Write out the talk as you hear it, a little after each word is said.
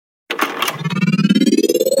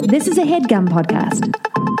This is a HeadGum podcast.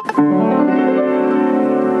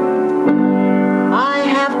 I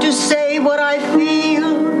have to say what I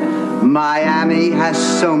feel. Miami has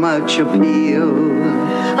so much appeal.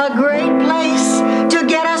 A great place to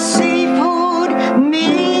get a seafood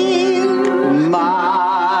meal. Miami.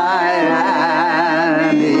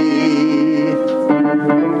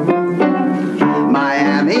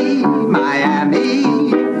 Miami, Miami,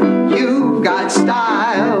 you got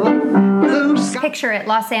style. Blue sky. Picture it,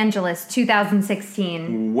 Los Angeles,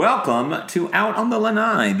 2016. Welcome to Out on the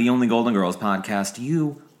Lanai, the only Golden Girls podcast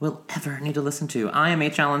you will ever need to listen to. I am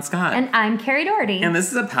H. Allen Scott. And I'm Carrie Doherty. And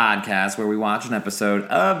this is a podcast where we watch an episode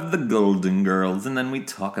of The Golden Girls and then we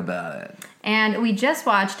talk about it. And we just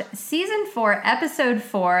watched Season 4, Episode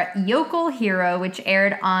 4, Yokel Hero, which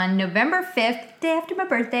aired on November 5th, day after my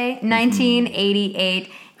birthday,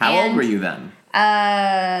 1988. How old were you then?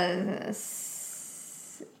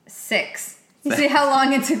 6. You see how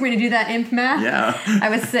long it took me to do that imp math? Yeah.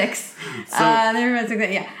 I was 6. I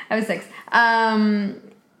was 6.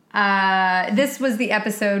 This was the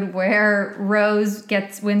episode where Rose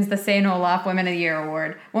wins the St. Olaf Woman of the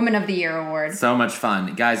Year award. So much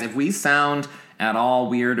fun. Guys, if we sound at all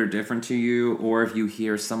weird or different to you, or if you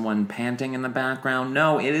hear someone panting in the background,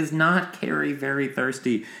 no, it is not Carrie very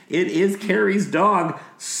thirsty. It is Carrie's dog,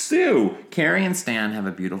 Sue. Carrie and Stan have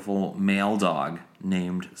a beautiful male dog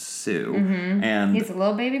named Sue. Mm-hmm. And he's a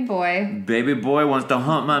little baby boy. Baby boy wants to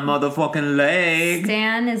hunt my motherfucking leg.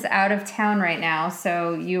 Stan is out of town right now,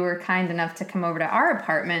 so you were kind enough to come over to our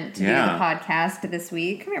apartment to do the podcast this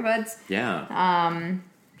week. Come here, buds. Yeah. Come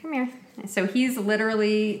here. So he's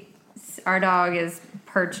literally, our dog is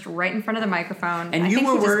perched right in front of the microphone. And I you think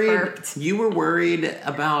were he just worried. burped. You were worried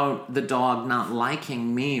about the dog not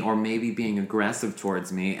liking me or maybe being aggressive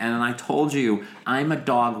towards me. And I told you, I'm a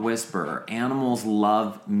dog whisperer. Animals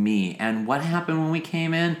love me. And what happened when we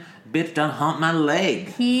came in? Bitch done humped my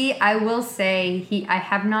leg. I will say, I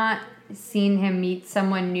have not seen him meet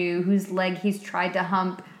someone new whose leg he's tried to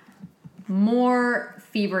hump more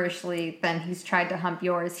feverishly than he's tried to hump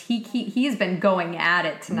yours. He's been going at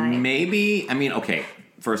it tonight. Maybe, okay,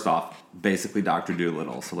 first off, basically Dr.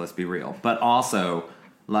 Dolittle, so let's be real. But also,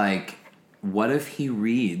 what if he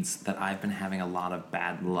reads that I've been having a lot of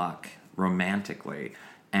bad luck romantically,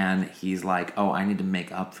 and he's like, oh, I need to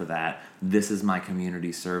make up for that. This is my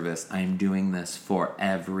community service. I'm doing this for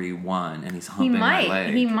everyone. And he's humping my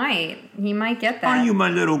leg. He might get that. Are you my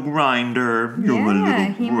little grinder? You're my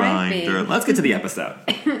little he might be. grinder. Let's get to the episode.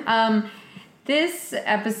 This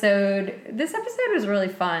episode was really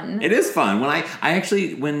fun. It is fun. When I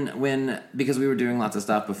actually, because we were doing lots of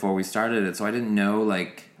stuff before we started it, so I didn't know,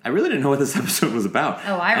 I really didn't know what this episode was about.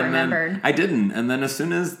 Oh, I remembered. I didn't. And then as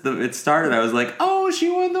soon as it started, I was like, oh, she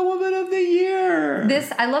won the Woman of the Year.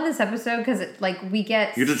 I love this episode because, we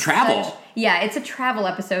get... You get to travel. It's a travel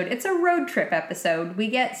episode. It's a road trip episode. We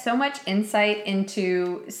get so much insight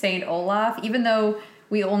into St. Olaf, even though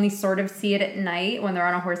we only sort of see it at night when they're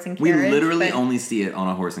on a horse and carriage. We literally only see it on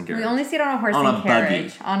a horse and carriage. We only see it on a horse and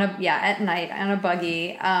carriage. At night, on a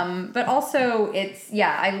buggy. But also,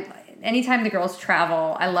 anytime the girls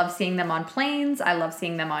travel, I love seeing them on planes. I love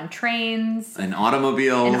seeing them on trains. And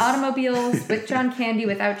automobiles. With John Candy,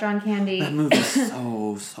 without John Candy. That movie's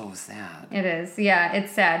so sad. It is. Yeah,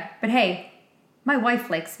 it's sad. But hey, my wife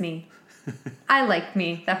likes me. I like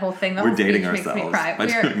me. That whole thing. The We're whole dating speech ourselves makes me cry. by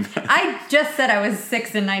doing that. I just said I was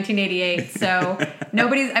 6 in 1988, so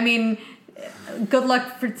good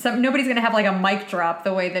luck for nobody's going to have a mic drop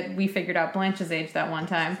the way that we figured out Blanche's age that one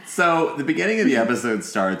time. So the beginning of the episode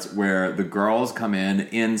starts where the girls come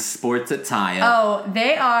in sports attire. Oh,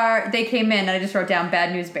 they came in, and I just wrote down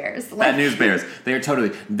Bad News Bears. Bad News Bears.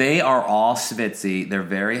 They are all schwitzy. They're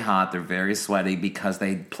very hot. They're very sweaty because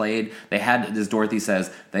they had, as Dorothy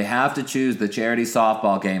says, they have to choose the charity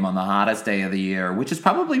softball game on the hottest day of the year, which is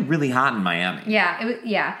probably really hot in Miami.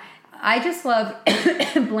 Yeah. I just love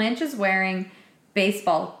Blanche is wearing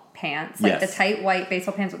baseball pants, the tight white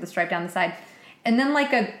baseball pants with the stripe down the side, and then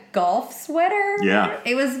a golf sweater. Yeah.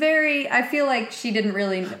 It was I feel like she didn't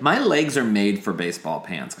really... My legs are made for baseball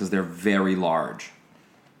pants because they're very large.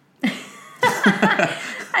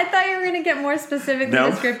 I thought you were going to get more specifically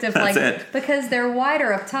descriptive, that's it. Because they're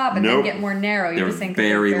wider up top and then get more narrow. You're just saying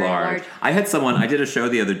very large. I had I did a show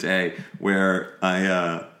the other day where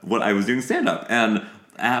I was doing stand-up, and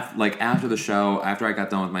after the show, after I got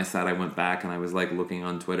done with my set, I went back and I was looking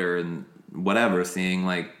on Twitter and whatever, seeing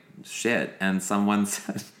shit, and someone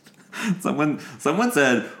said,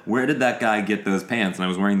 where did that guy get those pants? And I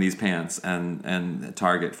was wearing these pants and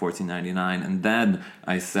Target $14.99, and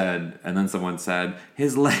then someone said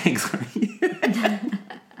his legs are huge.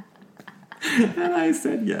 And I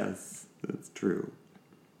said, yes, that's true.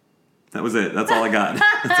 That was it. That's all I got.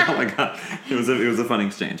 That's all I got. It was a fun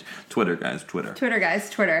exchange. Twitter, guys.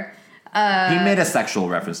 Twitter. He He made a sexual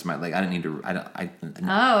reference to my leg. I didn't need to.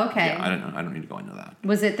 Oh, okay. Yeah, I don't know. I don't need to go into that.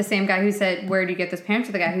 Was it the same guy who said, "Where do you get those pants?"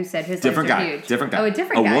 Or the guy who said his Different legs are guy. huge? Different guy. Oh, a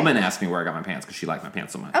different guy. A woman asked me where I got my pants because she liked my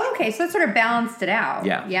pants so much. Oh, okay. So that sort of balanced it out.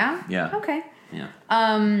 Yeah. Yeah. Yeah. Okay.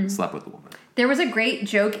 Yeah. Slept with the woman. There was a great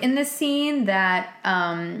joke in this scene that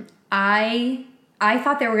I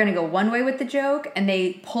thought they were going to go one way with the joke, and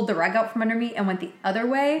they pulled the rug out from under me and went the other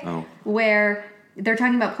way. Oh. Where they're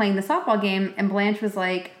talking about playing the softball game, and Blanche was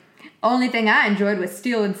like, "Only thing I enjoyed was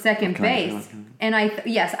stealing second base." And I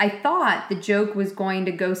thought the joke was going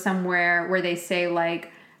to go somewhere where they say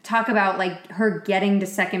like, talk about like her getting to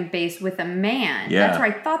second base with a man. Yeah. That's where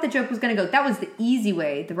I thought the joke was going to go. That was the easy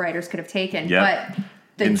way the writers could have taken. Yep. But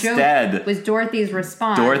the Instead, joke was Dorothy's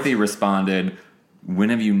response. Dorothy responded, "When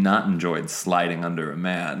have you not enjoyed sliding under a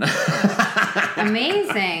man?"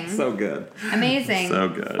 Amazing. So good. Amazing. So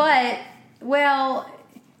good. But, well,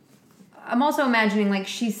 I'm also imagining like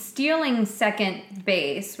she's stealing second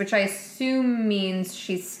base, which I assume means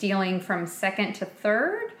she's stealing from second to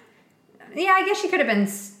third. Yeah, I guess she could have been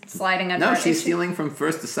sliding under. No, she's stealing from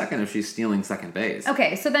first to second if she's stealing second base.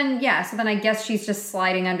 Okay, so then I guess she's just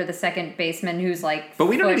sliding under the second baseman who's like. But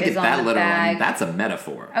we don't foot need to is get on that the literal. I bag. mean, that's a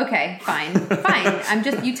metaphor. Okay, fine. I'm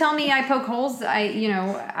just. You tell me I poke holes.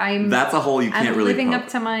 I'm. That's a hole you can't I'm really living poke. up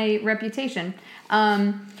to my reputation.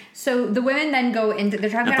 So the women then go into. They're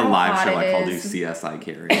talking At the about live how show, hot I it called you is. CSI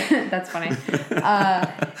Carrie. That's funny.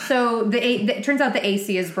 So it turns out the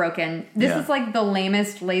AC is broken. This is like the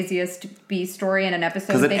lamest, laziest B story in an episode.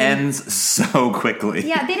 Because it ends so quickly.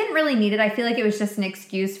 Yeah, they didn't really need it. I feel like it was just an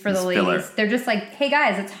excuse for the It's ladies. filler. They're just like, hey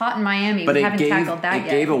guys, it's hot in Miami. But we it haven't tackled that it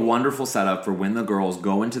yet. gave a wonderful setup for when the girls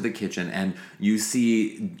go into the kitchen and you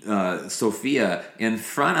see Sophia in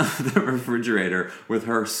front of the refrigerator with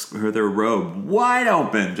her robe wide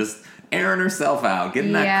open, just airing herself out,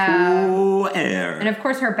 getting that cool air. And of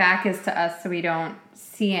course, her back is to us, so we don't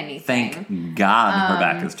see anything. Thank God her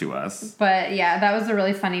back is to us. But yeah, that was a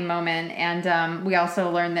really funny moment. And we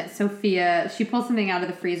also learned that Sophia, she pulls something out of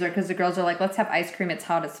the freezer because the girls are like, let's have ice cream. It's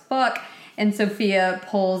hot as fuck. And Sophia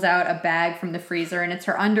pulls out a bag from the freezer, and it's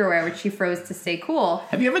her underwear, which she froze to stay cool.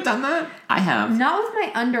 Have you ever done that? I have. Not with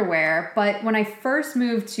my underwear, but when I first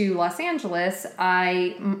moved to Los Angeles,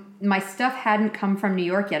 my stuff hadn't come from New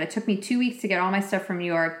York yet. It took me 2 weeks to get all my stuff from New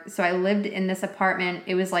York. So I lived in this apartment.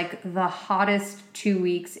 It was like the hottest 2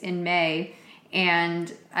 weeks in May.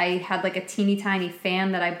 And I had like a teeny tiny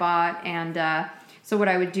fan that I bought. And so what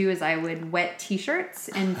I would do is I would wet t-shirts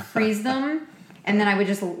and freeze them. And then I would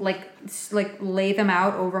just like lay them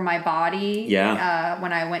out over my body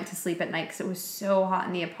when I went to sleep at night because it was so hot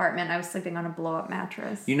in the apartment. I was sleeping on a blow-up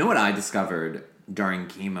mattress. You know what I discovered during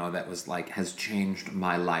chemo that was like has changed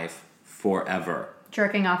my life forever?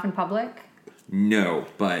 Jerking off in public? No,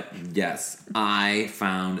 but yes. I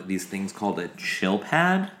found these things called a chill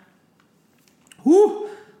pad. Woo!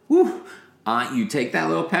 Woo! You take that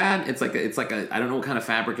little pad. It's like a I don't know what kind of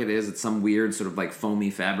fabric it is. It's some weird sort of like foamy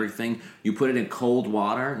fabric thing. You put it in cold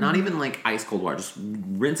water, not even like ice cold water. Just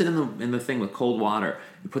rinse it in the thing with cold water.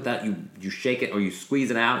 You put that you shake it or you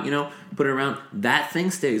squeeze it out. Put it around. That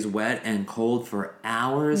thing stays wet and cold for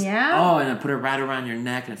hours. Yeah. Oh, and I put it right around your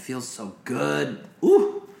neck and it feels so good.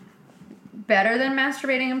 Ooh. Better than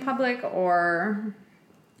masturbating in public, or?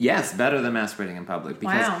 Yes, better than masturbating in public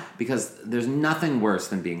because there's nothing worse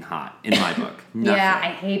than being hot in my book. Nothing. Yeah, I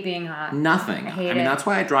hate being hot. Nothing. I hate mean, it. that's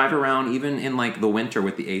why I drive around even in like the winter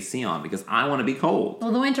with the AC on because I want to be cold.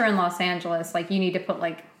 Well, the winter in Los Angeles, like you need to put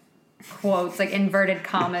like quotes, like inverted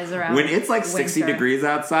commas around. When it's like 60 winter. degrees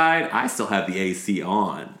outside, I still have the AC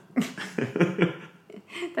on. That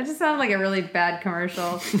just sounds like a really bad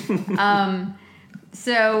commercial.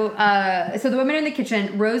 So the women in the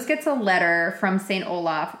kitchen, Rose gets a letter from St.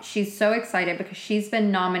 Olaf. She's so excited because she's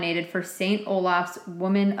been nominated for St. Olaf's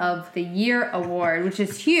Woman of the Year award, which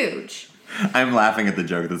is huge. I'm laughing at the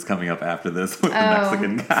joke that's coming up after this with the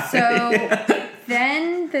Mexican guy. So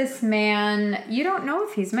then this man, you don't know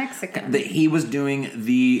if he's Mexican. He was doing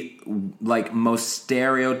the like most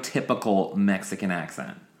stereotypical Mexican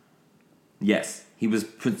accent. Yes, he was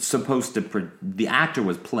supposed to. The actor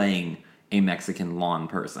was playing a Mexican lawn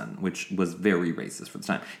person, which was very racist for the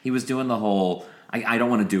time. He was doing the whole, I don't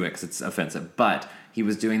want to do it because it's offensive, but he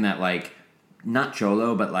was doing that like, not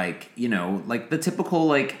cholo, but like, like the typical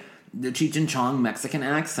like, the Cheech and Chong Mexican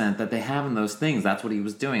accent that they have in those things. That's what he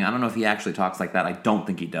was doing. I don't know if he actually talks like that. I don't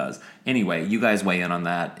think he does. Anyway, you guys weigh in on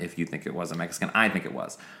that if you think it was a Mexican. I think it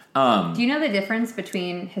was. Do you know the difference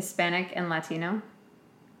between Hispanic and Latino?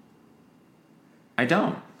 I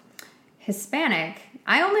don't. Hispanic.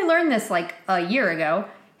 I only learned this like a year ago.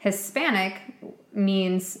 Hispanic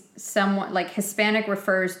means someone, like Hispanic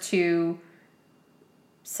refers to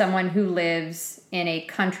someone who lives in a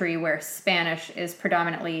country where Spanish is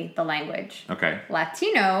predominantly the language. Okay.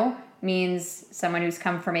 Latino means someone who's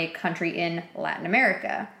come from a country in Latin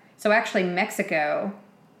America. So actually Mexico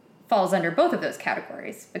falls under both of those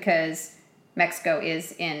categories because Mexico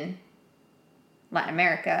is in Latin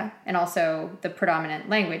America, and also the predominant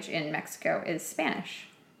language in Mexico is Spanish.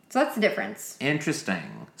 So that's the difference.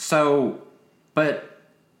 Interesting. So, but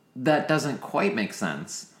that doesn't quite make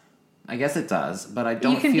sense. I guess it does, but I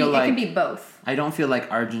don't feel like... It can be both. I don't feel like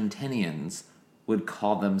Argentinians would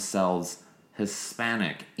call themselves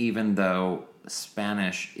Hispanic, even though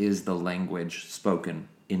Spanish is the language spoken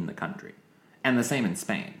in the country. And the same in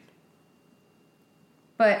Spain.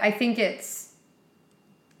 But I think it's...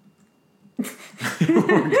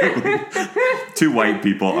 Two white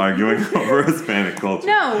people arguing over Hispanic culture.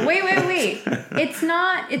 No, wait. It's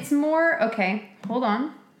not, it's more, okay, hold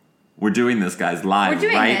on. We're doing this, guys, live We're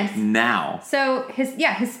doing right this. now. So,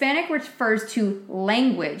 Hispanic refers to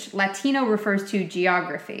language. Latino refers to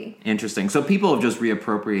geography. Interesting. So people have just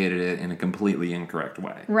reappropriated it in a completely incorrect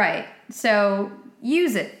way. Right. So,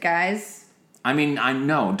 use it, guys. I mean,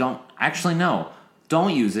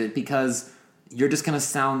 don't use it because you're just going to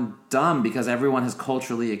sound dumb because everyone has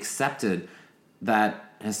culturally accepted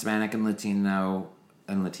that Hispanic and Latino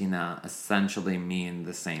and Latina essentially mean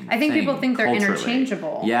the same thing. I think people think they're culturally.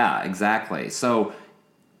 interchangeable. Yeah, exactly. So,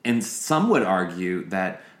 and some would argue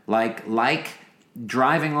that like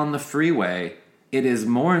driving on the freeway, it is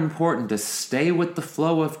more important to stay with the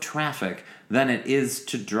flow of traffic than it is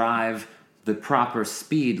to drive the proper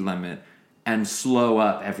speed limit and slow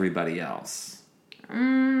up everybody else.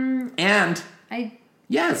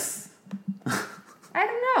 Yes. I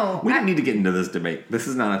don't know. We don't need to get into this debate. This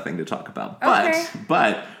is not a thing to talk about. Okay.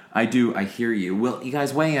 But I hear you. Will you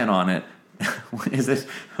guys weigh in on it?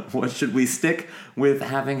 What should we stick with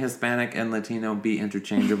having Hispanic and Latino be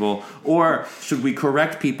interchangeable? Or should we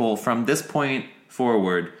correct people from this point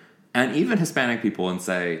forward, and even Hispanic people, and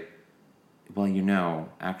say, well,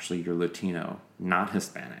 actually you're Latino, not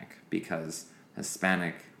Hispanic, because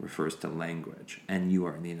Hispanic refers to language, and you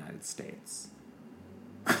are in the United States.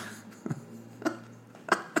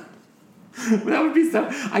 That would be so...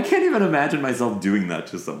 I can't even imagine myself doing that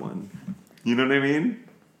to someone. You know what I mean?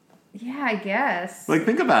 Yeah, I guess. Like,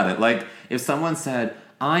 think about it. Like, if someone said,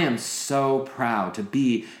 I am so proud to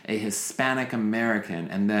be a Hispanic American,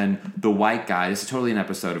 and then the white guy... This is totally an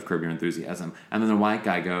episode of Curb Your Enthusiasm. And then the white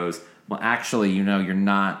guy goes, well, actually, you're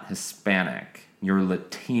not Hispanic. You're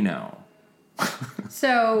Latino.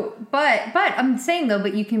 So, but I'm saying though,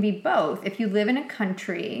 but you can be both if you live in a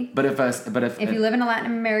country. If you live in a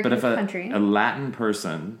Latin American country, a Latin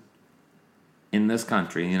person in this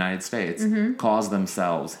country, in the United States, calls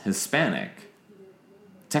themselves Hispanic,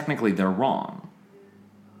 technically they're wrong,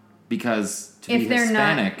 because to be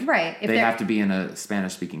Hispanic, they have to be in a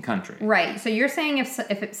Spanish-speaking country. Right. So you're saying if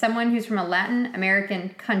it's someone who's from a Latin American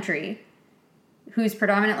country, whose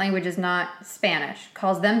predominant language is not Spanish,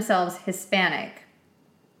 calls themselves Hispanic.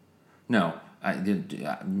 No,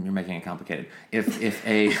 you're making it complicated. If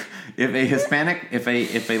a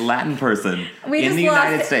Latin person in the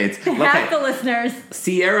United States, half the listeners.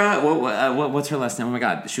 Sierra, what's her last name? Oh my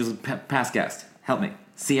God, she was a past guest. Help me,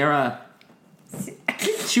 Sierra.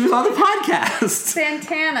 She was on the podcast.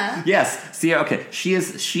 Santana. Yes, Sierra. Okay, she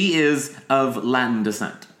is of Latin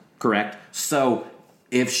descent, correct? So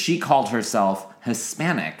if she called herself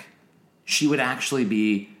Hispanic, she would actually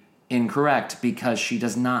be incorrect because she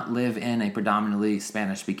does not live in a predominantly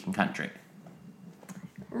Spanish-speaking country.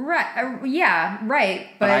 Right. Yeah, right.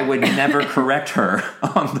 But I would never correct her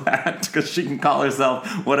on that because she can call herself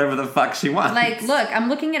whatever the fuck she wants. Like, look, I'm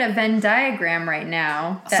looking at a Venn diagram right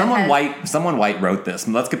now. Someone white wrote this.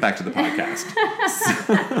 Let's get back to the podcast.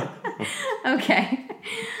 Okay.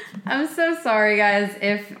 I'm so sorry, guys,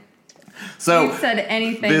 if... So you said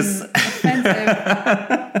anything offensive.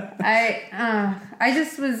 I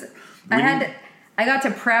just was. I got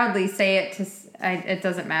to proudly say it to. It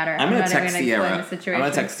doesn't matter. I'm going to text Sierra. I'm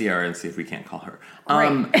going to text Sierra and see if we can't call her.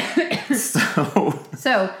 Right. So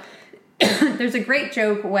there's a great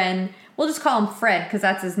joke when we'll just call him Fred because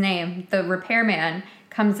that's his name. The repairman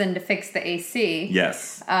comes in to fix the AC.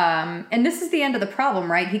 Yes. And this is the end of the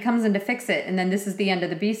problem, right? He comes in to fix it, and then this is the end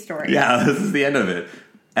of the B story. Yeah, this is the end of it.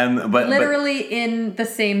 But literally in the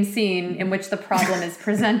same scene in which the problem is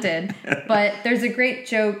presented. But there's a great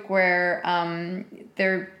joke where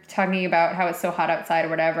they're talking about how it's so hot outside or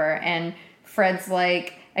whatever, and Fred's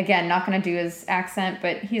like, again, not going to do his accent,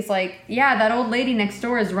 but he's like, yeah, that old lady next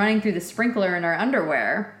door is running through the sprinkler in her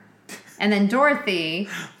underwear. And then Dorothy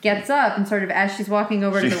gets up and sort of, as she's walking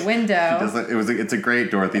over to the window. It's a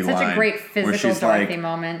great Dorothy line. It's such a great physical Dorothy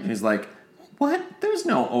moment. She's like, what? There's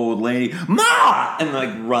no old lady. Ma! And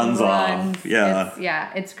like runs off.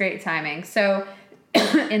 Yeah. It's great timing. So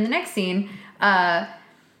in the next scene, I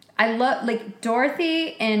love, like,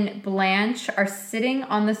 Dorothy and Blanche are sitting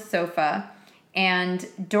on the sofa, and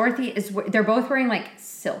they're both wearing like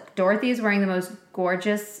silk. Dorothy is wearing the most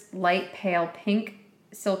gorgeous light pale pink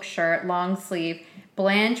silk shirt, long sleeve.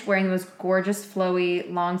 Blanche wearing the most gorgeous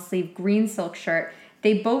flowy long sleeve green silk shirt.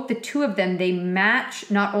 The two of them, they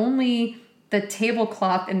match not only the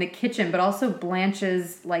tablecloth in the kitchen, but also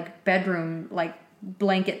Blanche's like bedroom, like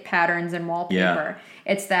blanket patterns and wallpaper. Yeah.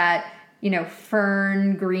 It's that,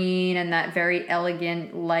 fern green and that very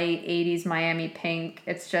elegant light 80s Miami pink.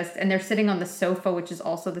 It's just, and they're sitting on the sofa, which is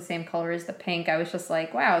also the same color as the pink. I was just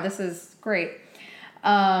like, wow, this is great.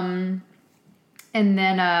 And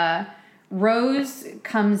then Rose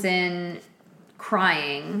comes in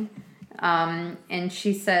crying, and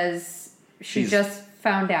she says she just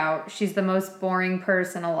found out she's the most boring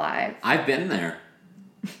person alive. I've been there.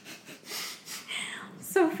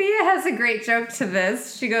 Sophia has a great joke to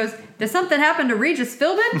this. She goes, "Did something happen to Regis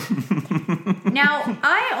Philbin?" Now,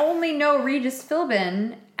 I only know Regis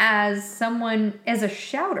Philbin as a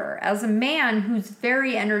shouter, as a man who's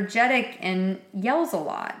very energetic and yells a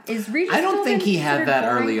lot. Is Regis Philbin I don't think he had that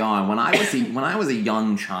boring? early on. When I was a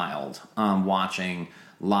young child, watching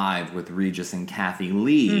Live with Regis and Kathy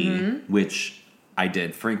Lee, which I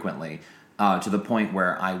did frequently, to the point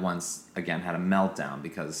where I once again had a meltdown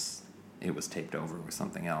because it was taped over with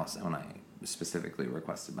something else, and I specifically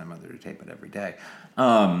requested my mother to tape it every day.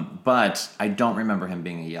 But I don't remember him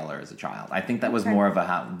being a yeller as a child. I think that was more of a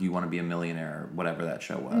 "How Do You Want to Be a Millionaire?" whatever that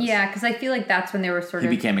show was. Yeah, because I feel like that's when they were He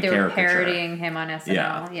became a caricature. parodying him on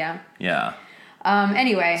SNL. Yeah.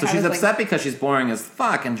 Anyway, so she's upset because she's boring as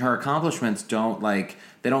fuck, and her accomplishments don't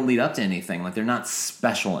lead up to anything. Like, they're not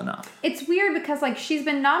special enough. It's weird because she's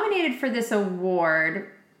been nominated for this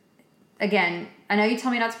award. Again, I know you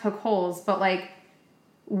tell me not to poke holes, but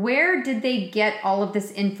where did they get all of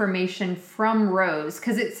this information from Rose?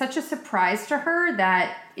 Because it's such a surprise to her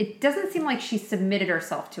that it doesn't seem like she submitted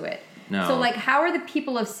herself to it. No. So, how are the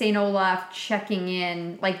people of St. Olaf checking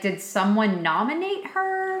in? Did someone nominate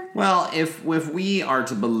her? Well, if we are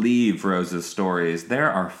to believe Rose's stories,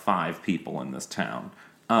 there are 5 people in this town.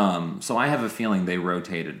 So I have a feeling they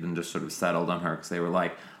rotated and just sort of settled on her because they were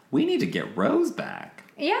like, we need to get Rose back.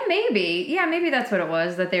 Yeah, maybe. Yeah, maybe that's what it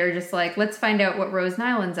was, that they were just like, let's find out what Rose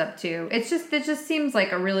Nyland's up to. It just seems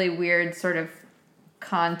like a really weird sort of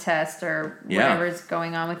contest or whatever's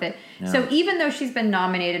going on with it. Yeah. So even though she's been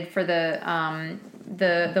nominated for the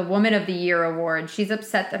Woman of the Year award, she's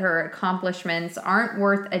upset that her accomplishments aren't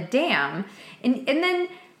worth a damn. And then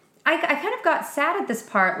I kind of got sad at this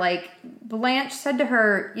part. Blanche said to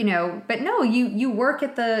her, but no, you work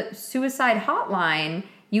at the suicide hotline.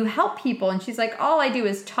 You help people. And she's like, all I do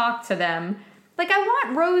is talk to them. I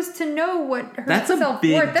want Rose to know what her That's a self-worth.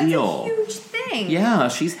 big That's deal. a huge thing. Yeah,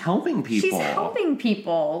 she's helping people.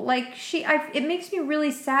 It makes me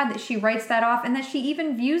really sad that she writes that off and that she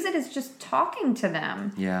even views it as just talking to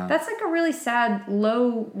them. Yeah. That's a really sad,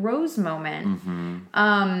 low Rose moment.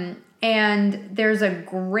 Mm-hmm. And there's a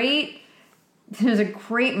great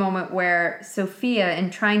moment where Sophia, in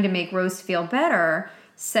trying to make Rose feel better,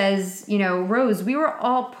 says, Rose, we were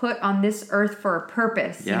all put on this earth for a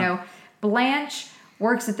purpose. Yeah. Blanche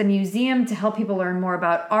works at the museum to help people learn more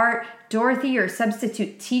about art. Dorothy, you're a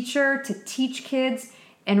substitute teacher to teach kids.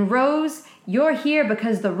 And Rose, you're here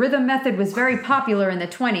because the rhythm method was very popular in the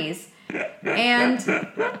 20s. And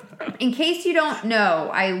in case you don't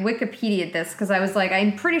know, I Wikipedia'd this because I was like,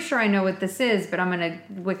 I'm pretty sure I know what this is, but I'm going to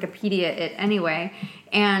Wikipedia it anyway.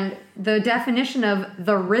 And the definition of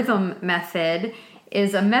the rhythm method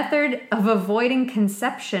is a method of avoiding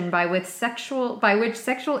conception by which sexual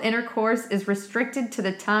intercourse is restricted to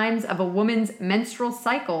the times of a woman's menstrual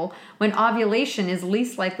cycle when ovulation is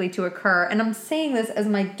least likely to occur. And I'm saying this as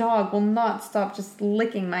my dog will not stop just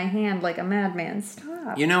licking my hand like a madman.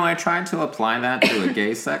 Stop. I tried to apply that to a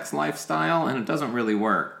gay sex lifestyle, and it doesn't really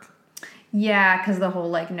work. Yeah, because the whole,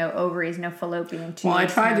 no ovaries, no fallopian tubes. Well, I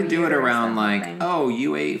tried no to do it around, thing.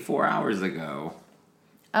 You ate 4 hours ago.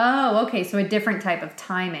 Oh, okay, so a different type of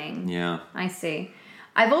timing. Yeah. I see.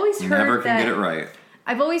 I've always heard Never can get it right.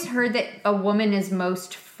 I've always heard that a woman is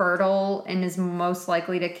most fertile and is most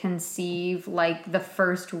likely to conceive, the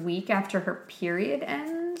first week after her period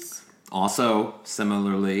ends. Also,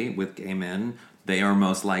 similarly, with gay men, they are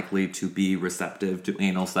most likely to be receptive to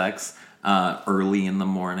anal sex early in the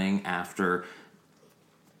morning after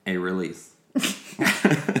a release.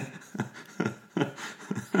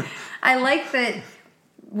 I like that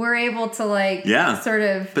we're able to sort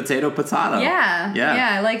of potato. Yeah.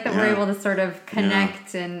 I like that we're able to sort of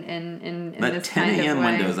connect in that this 10 kind of a.m. way.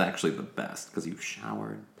 window is actually the best because you've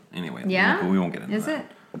showered. Anyway, Yeah, we won't get into is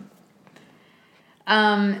that.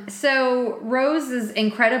 it? So Rose is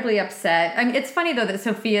incredibly upset. I mean, it's funny though that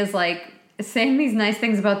Sophia's saying these nice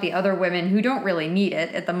things about the other women who don't really need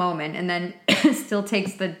it at the moment, and then still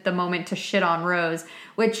takes the moment to shit on Rose,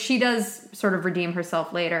 which she does sort of redeem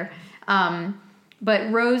herself later.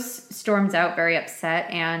 But Rose storms out very upset,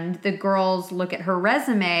 and the girls look at her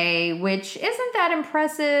resume, which isn't that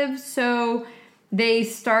impressive. So they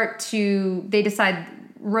decide,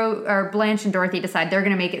 Blanche and Dorothy decide they're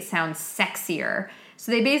going to make it sound sexier.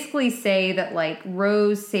 So they basically say that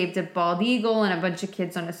Rose saved a bald eagle and a bunch of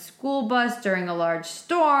kids on a school bus during a large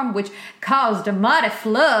storm, which caused a mighty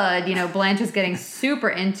flood. Blanche is getting super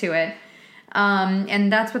into it.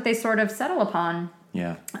 And that's what they sort of settle upon.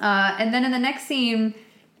 Yeah. And then in the next scene,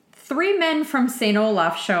 3 men from St.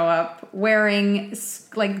 Olaf show up wearing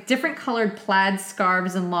different colored plaid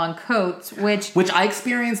scarves and long coats, which I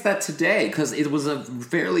experienced that today because it was a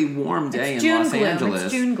fairly warm day in Los Angeles.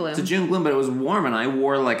 It's June gloom. It's a June gloom, but it was warm, and I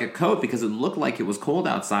wore a coat because it looked like it was cold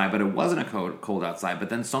outside, but it wasn't cold outside. But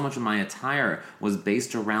then so much of my attire was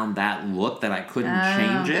based around that look that I couldn't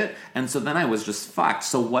change it, and so then I was just fucked.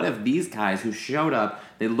 So what if these guys who showed up,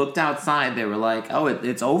 they looked outside, they were like, oh,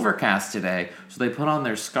 it's overcast today, so they put on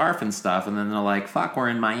their scarf and stuff, and then they're like, fuck, we're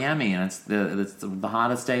in Miami, and it's the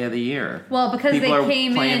hottest day of the year. Well, because People they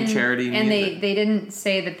came in charity and music. they didn't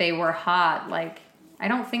say that they were hot. I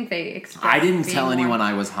don't think they expressed. I didn't tell being anyone more.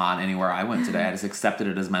 I was hot anywhere I went today. I just accepted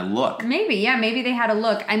it as my look. Maybe they had a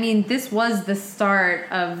look. I mean, this was the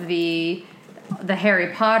start of the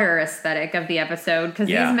Harry Potter aesthetic of the episode because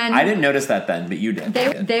these men. I didn't notice that then, but you did.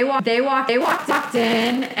 They walked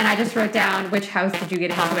in, and I just wrote down which house did you get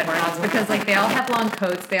into at house because they all have long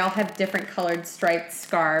coats, they all have different colored striped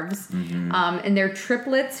scarves, and they're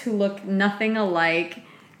triplets who look nothing alike.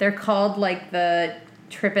 They're called the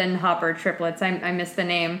Trippenhopper triplets. I missed the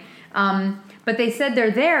name. But they said they're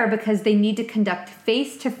there because they need to conduct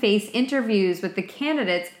face-to-face interviews with the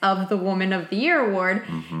candidates of the Woman of the Year award.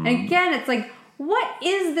 And again, it's what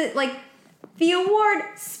is the award?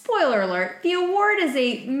 Spoiler alert, the award is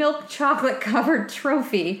a milk chocolate covered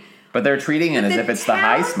trophy. But they're treating it as if it's the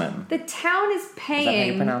Heisman. The town is paying. Is that how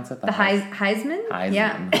you pronounce it? The Heisman? Heisman.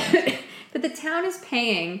 Yeah. But the town is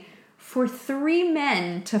paying for 3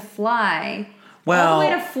 men to fly all the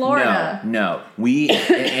way to Florida. No. We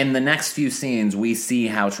in the next few scenes we see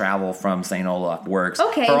how travel from St. Olaf works.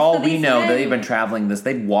 Okay, for all so we these know, men- they've been traveling this.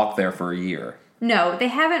 They've walked there for a year. No, they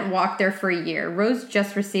haven't walked there for a year. Rose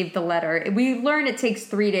just received the letter. We learned it takes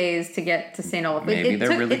 3 days to get to St. Olaf. Maybe they're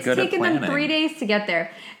really good at It's taken them 3 days to get there.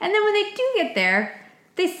 And then when they do get there,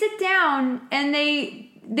 they sit down and they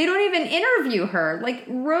don't even interview her.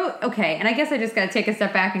 Okay, and I guess I just got to take a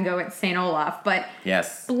step back and go at St. Olaf. But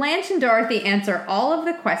Yes. Blanche and Dorothy answer all of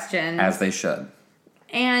the questions. As they should.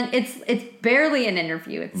 And it's barely an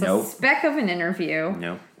interview. It's Nope. a speck of an interview.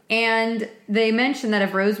 Nope. And they mention that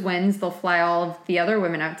if Rose wins, they'll fly all of the other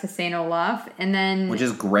women out to St. Olaf. And then... Which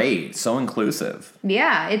is great. So inclusive.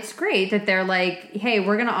 Yeah, it's great that they're hey,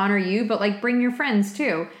 we're going to honor you, but bring your friends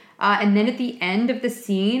too. And then at the end of the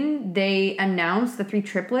scene, they announce the 3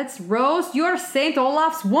 triplets, Rose, you're St.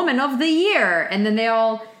 Olaf's Woman of the Year. And then they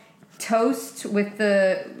all toast with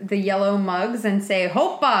the yellow mugs and say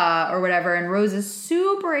Hopa or whatever. And Rose is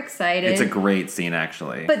super excited. It's a great scene,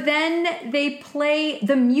 actually. But then they play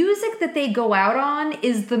the music that they go out on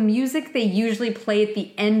is the music they usually play at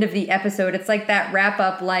the end of the episode. It's that wrap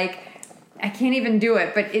up, I can't even do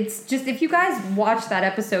it, but it's just, if you guys watch that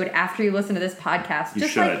episode after you listen to this podcast, You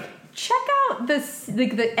just should. check out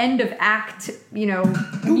the end of act,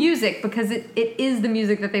 music, because it is the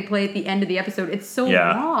music that they play at the end of the episode. It's so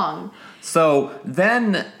long. So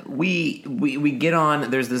then we get on.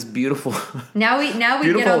 There's this beautiful Now we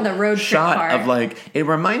get on the road trip shot part. of it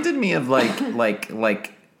reminded me of like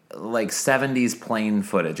 70s plane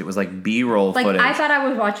footage. It was B-roll footage. I thought I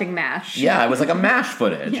was watching MASH. Yeah, it was a MASH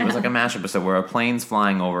footage. Yeah. It was a MASH episode where a plane's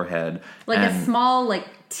flying overhead. A small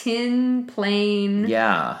tin plane.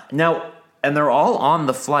 Yeah. Now, and they're all on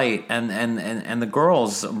the flight, and the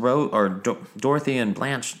girls, Dorothy and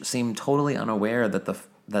Blanche, seem totally unaware that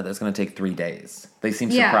that it's going to take 3 days. They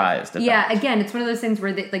seem surprised. At that. Again, it's one of those things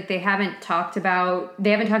where they haven't talked about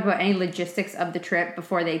any logistics of the trip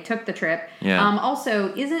before they took the trip. Yeah.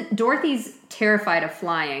 Also, isn't Dorothy's terrified of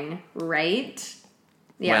flying, right?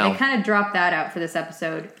 Yeah, Well, they kind of dropped that out for this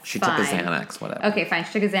episode. She took a Xanax, whatever. Okay, fine.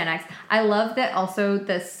 She took a Xanax. I love that also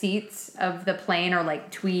the seats of the plane are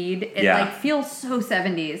like tweed. It like feels so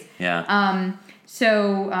 70s. Yeah.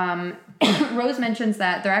 Rose mentions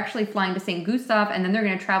that they're actually flying to St. Gustav, and then they're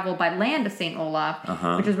going to travel by land to St. Olaf,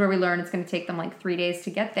 which is where we learn it's going to take them like 3 days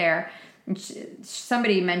to get there. And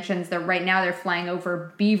somebody mentions that right now they're flying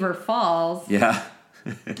over Beaver Falls. Yeah.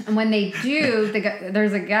 And when they do,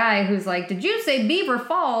 there's a guy who's like, "Did you say Beaver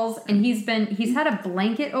Falls?" And he's had a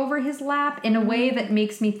blanket over his lap in a way that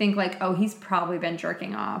makes me think like, oh, he's probably been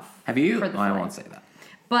jerking off. Have you? For the I flight. won't say that.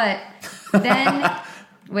 But then,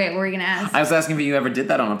 wait, what were you gonna ask? I was asking if you ever did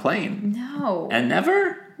that on a plane. No. And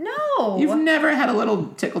never? No. You've never had a little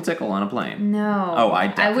tickle on a plane? No. Oh, I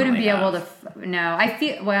definitely I wouldn't be have. able to. No, I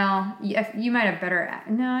feel. Well, you might have better.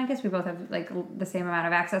 No, I guess we both have like the same amount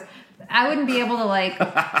of access. I wouldn't be able to like.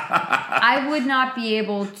 I would not be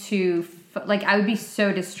able to. Like I would be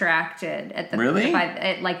so distracted at the really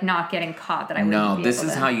at like not getting caught that I wouldn't. No, be this able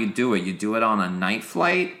is to. how you do it. You do it on a night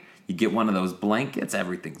flight. You get one of those blankets.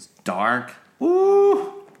 Everything's dark.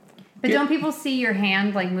 Ooh. But don't people see your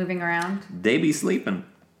hand like moving around? They be sleeping.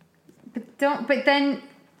 But then.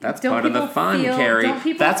 That's don't part of the people fun, feel, Carrie. Don't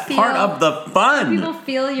people That's feel, part of the fun. People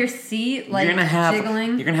feel your seat like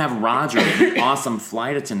jiggling. You're gonna have Roger, an awesome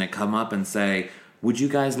flight attendant, come up and say, "Would you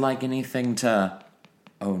guys like anything to?"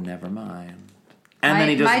 Oh, never mind. And then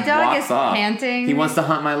he just my dog walks is off. panting. He wants to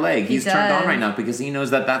hunt my leg. He's turned on does. right now because he knows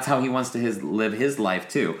that that's how he wants to live his life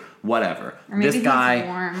too. Whatever. Or maybe This he's guy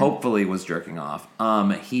warm. hopefully was jerking off.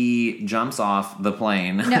 He jumps off the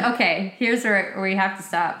plane. No, okay. Here's where you have to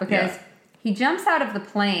stop because Yeah. he jumps out of the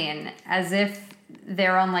plane as if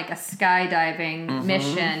they're on like a skydiving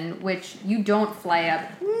mission, which you don't fly up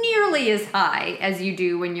nearly as high as you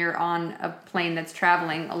do when you're on a plane that's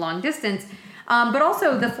traveling a long distance. But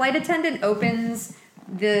also the flight attendant opens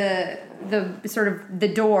the sort of the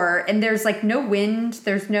door and there's like no wind.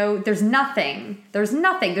 There's nothing. There's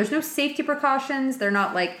no safety precautions. They're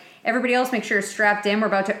not like everybody else. Make sure you're strapped in. We're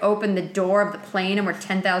about to open the door of the plane and we're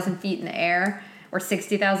 10,000 feet in the air. Or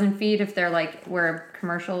 60,000 feet if they're like where a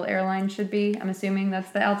commercial airline should be. I'm assuming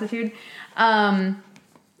that's the altitude.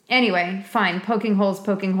 Anyway, fine. Poking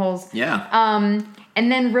holes. Yeah.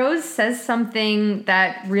 And then Rose says something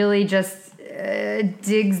that really just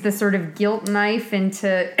digs the sort of guilt knife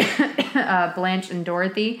into Blanche and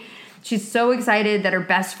Dorothy. She's so excited that her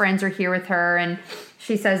best friends are here with her. And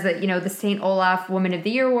she says that, the St. Olaf Woman of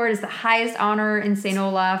the Year Award is the highest honor in St.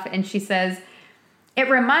 Olaf. And she says, it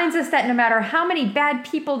reminds us that no matter how many bad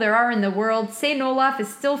people there are in the world, St. Olaf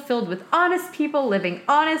is still filled with honest people living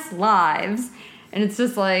honest lives. And it's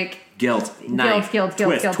just like... Guilt. Knife. Guilt.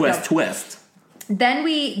 Twist. Then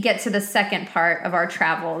we get to the second part of our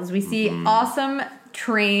travels. We see awesome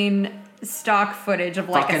train stock footage of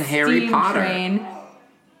like Fucking a Harry steam Potter. train.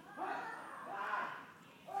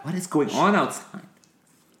 What is going on outside?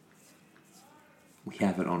 We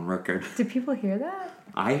have it on record. Do people hear that?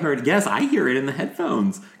 I hear it in the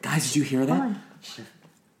headphones. Guys, did you hear that? On.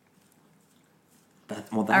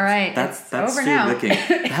 That's All right, That's it's over Stu now. licking.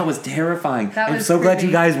 That was terrifying. That I'm was so glad creepy.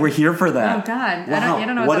 you guys were here for that. Oh, God. Wow. I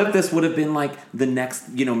don't know what what if that was. this would have been like the next,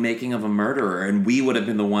 making of a murderer, and we would have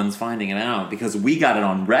been the ones finding it out because we got it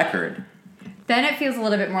on record. Then it feels a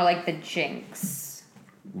little bit more like the Jinx.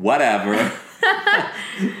 Whatever.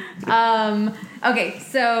 Okay,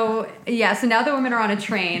 so now the women are on a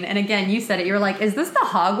train, and again, you said it. You were like, "Is this the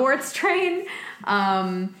Hogwarts train?"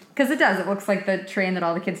 Because it does. It looks like the train that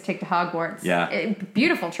all the kids take to Hogwarts. Yeah.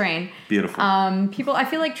 Beautiful train. Beautiful. I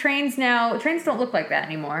feel like trains don't look like that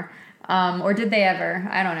anymore. Or did they ever?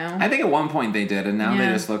 I don't know. I think at one point they did, and now they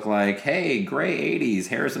Yeah. just look like, hey, gray 80s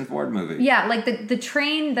Harrison Ford movie. Yeah, like the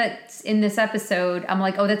train that's in this episode, I'm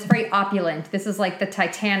like, oh, that's very opulent. This is like the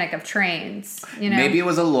Titanic of trains, Maybe it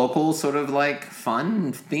was a local sort of like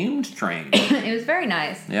fun themed train. It was very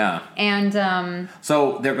nice. Yeah. And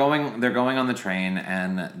So they're going on the train,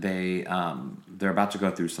 and they're about to go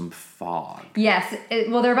through some fog. yes,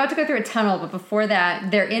 they're about to go through a tunnel, but before that,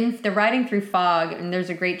 they're riding through fog, and there's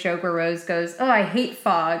a great joke where Rose goes, "Oh, I hate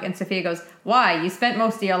fog," and Sophia goes, "Why? You spent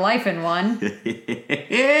most of your life in one."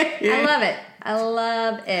 I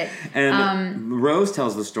love it. And Rose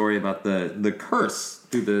tells the story about the curse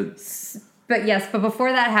through the... But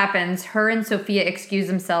before that happens, her and Sophia excuse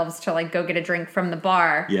themselves to like go get a drink from the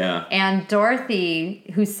bar. Yeah. And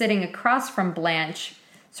Dorothy, who's sitting across from Blanche,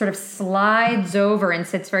 sort of slides over and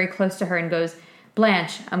sits very close to her and goes,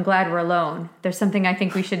 Blanche, I'm glad we're alone. There's something I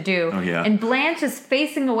think we should do. Oh, yeah. And Blanche is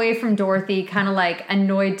facing away from Dorothy, kind of like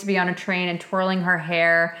annoyed to be on a train and twirling her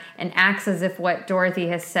hair, and acts as if what Dorothy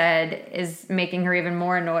has said is making her even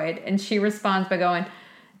more annoyed. And she responds by going,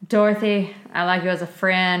 Dorothy, I like you as a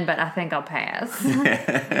friend, but I think I'll pass.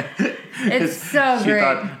 It's so she great. She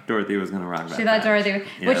thought Dorothy was going to rock that. She thought Dorothy.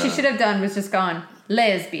 Yeah. What she should have done was just gone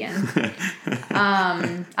lesbian.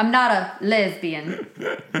 I'm not a lesbian.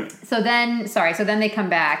 So then they come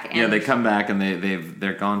back. And they come back and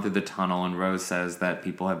they're gone through the tunnel, and Rose says that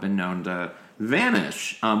people have been known to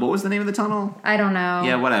vanish. What was the name of the tunnel? I don't know.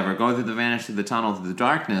 Yeah, whatever. Going through the tunnel through the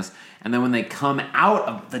darkness, and then when they come out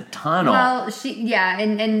of the tunnel, well,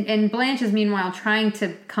 and Blanche is meanwhile trying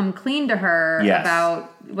to come clean to her about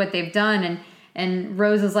what they've done, and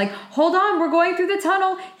Rose is like, hold on, we're going through the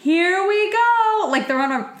tunnel. Here we go. Like they're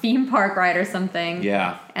on a theme park ride or something.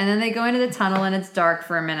 Yeah. And then they go into the tunnel and it's dark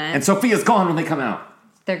for a minute. And Sophia's gone when they come out.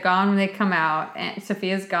 They're gone when they come out, and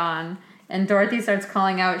Sophia's gone. And Dorothy starts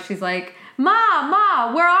calling out. She's like,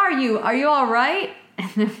 Ma, where are you? Are you all right? And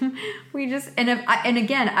then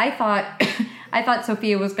I thought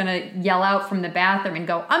Sophia was gonna yell out from the bathroom and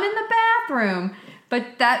go, I'm in the bathroom.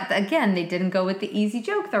 But that, again, they didn't go with the easy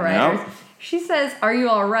joke, the writers. Nope. She says, are you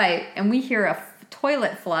all right? And we hear a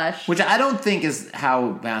toilet flush. Which I don't think is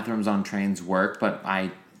how bathrooms on trains work, but I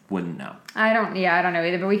wouldn't know. I don't know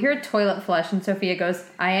either. But we hear a toilet flush, and Sophia goes,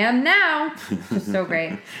 I am now. Just so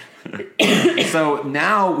great. So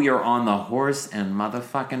now we are on the horse and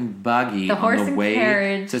motherfucking buggy on the way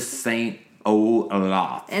carriage to St.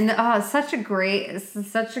 Olaf. And this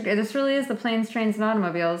really is the planes, trains, and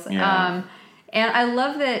automobiles. Yeah. And I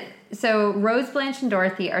love that. So Rose, Blanche, and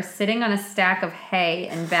Dorothy are sitting on a stack of hay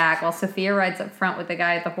and back while Sophia rides up front with the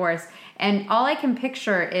guy at the horse. And all I can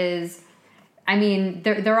picture is, I mean,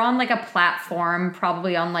 they're on like a platform,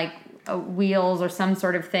 probably on like wheels or some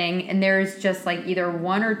sort of thing. And there's just like either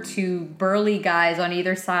one or two burly guys on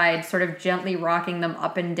either side sort of gently rocking them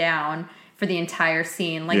up and down for the entire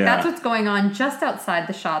scene. Like that's what's going on just outside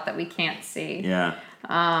the shot that we can't see. Yeah.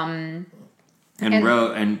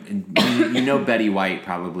 And Betty White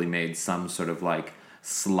probably made some sort of like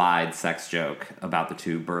slide sex joke about the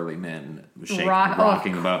two burly men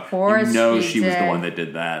rocking the boat. She was the one that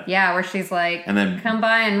did that. Yeah, where she's like, and then, come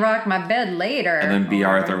by and rock my bed later. And then B.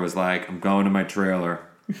 Arthur was like, I'm going to my trailer.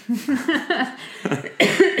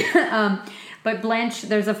 But Blanche,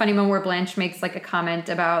 there's a funny moment where Blanche makes like a comment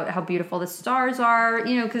about how beautiful the stars are,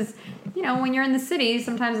 because, when you're in the city,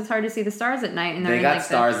 sometimes it's hard to see the stars at night. And they got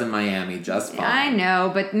stars in Miami just fine. I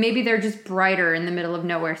know, but maybe they're just brighter in the middle of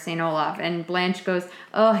nowhere, St. Olaf. And Blanche goes,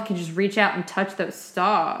 oh, I could just reach out and touch those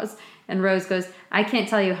stars. And Rose goes, I can't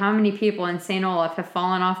tell you how many people in St. Olaf have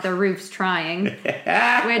fallen off their roofs trying.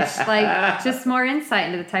 Which, just more insight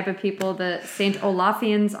into the type of people the St.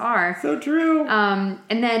 Olafians are. So true. And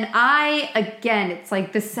then it's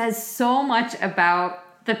like this says so much about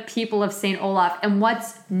the people of St. Olaf and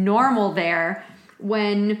what's normal there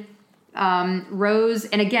when Rose,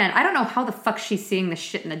 and again, I don't know how the fuck she's seeing this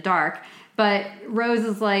shit in the dark, but Rose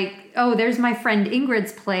is like, oh, there's my friend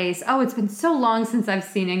Ingrid's place. Oh, it's been so long since I've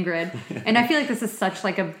seen Ingrid. And I feel like this is such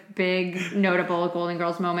like a big, notable Golden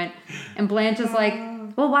Girls moment. And Blanche is like,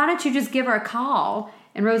 well, why don't you just give her a call?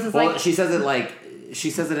 And Rose is like... she says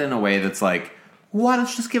it in a way that's like, why don't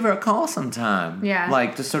you just give her a call sometime? Yeah.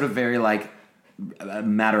 Like, just sort of very like,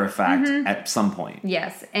 matter of fact at some point.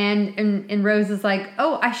 Yes. And Rose is like,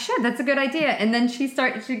 oh, I should. That's a good idea. And then she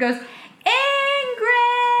goes, Ingrid!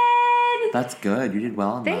 That's good. You did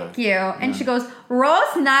well on that. Thank you. Yeah. And she goes,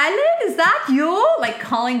 Rose Nyland, is that you? Like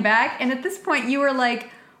calling back. And at this point you were like,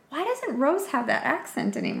 why doesn't Rose have that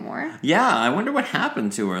accent anymore? Yeah, I wonder what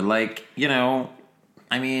happened to her. Like, I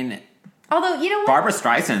mean... Although, you know what? Barbara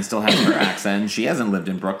Streisand still has her accent. She hasn't lived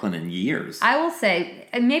in Brooklyn in years. I will say,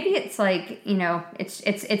 maybe it's like,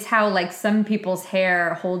 it's how like some people's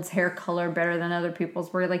hair holds hair color better than other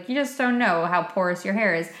people's, where like you just don't know how porous your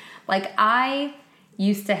hair is. Like I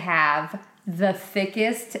used to have the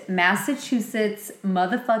thickest Massachusetts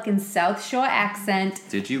motherfucking South Shore accent.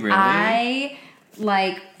 Did you really? I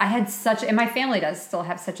had such, and my family does still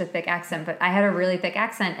have such a thick accent, but I had a really thick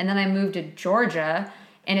accent. And then I moved to Georgia.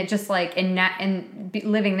 And it just like,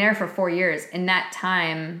 living there for 4 years, in that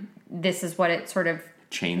time, this is what it sort of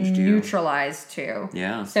changed neutralized to.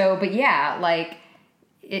 Yeah. So, but yeah, like,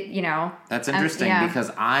 it, That's interesting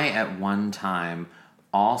because I, at one time,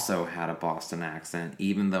 also had a Boston accent,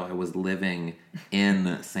 even though I was living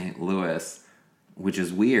in St. Louis, which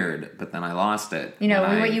is weird, but then I lost it.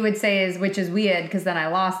 What you would say is, which is weird, because then I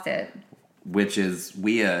lost it. Which is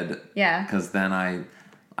weird. Yeah. Because then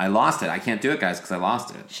I I lost it. I can't do it, guys, because I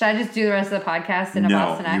lost it. Should I just do the rest of the podcast in a No,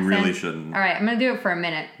 Boston accent? you really shouldn't. All right, I'm going to do it for a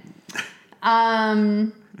minute.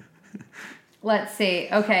 Let's see.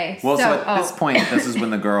 Okay. Well, so at this point, this is when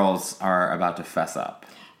the girls are about to fess up.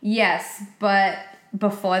 Yes, but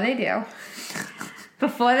before they do,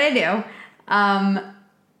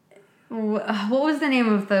 what was the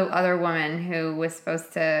name of the other woman who was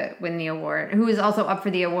supposed to win the award? Who was also up for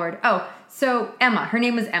the award? Oh, so Emma. Her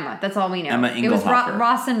name was Emma. That's all we know. Emma It was Engelhofer.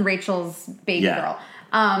 Ross and Rachel's baby girl.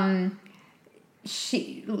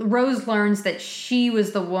 Rose learns that she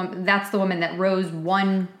was the woman. That's the woman that Rose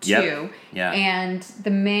won to. Yep. Yeah. And the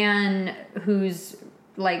man who's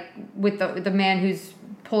like with the man who's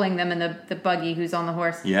pulling them in the buggy, who's on the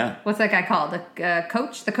horse. Yeah. What's that guy called? The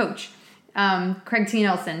coach. The coach. Craig T.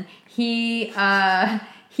 Nelson. He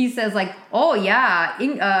says like, oh yeah,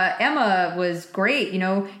 Emma was great. You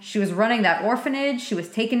know, she was running that orphanage. She was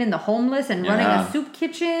taking in the homeless and running a soup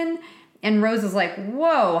kitchen. And Rose is like,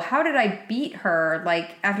 whoa, how did I beat her,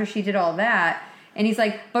 like, after she did all that? And he's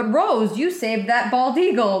like, but Rose, you saved that bald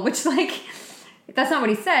eagle, which, like, that's not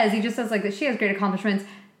what he says. He just says, like, that she has great accomplishments.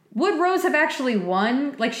 Would Rose have actually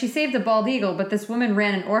won? Like, she saved the bald eagle, but this woman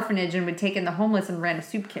ran an orphanage and would take in the homeless and ran a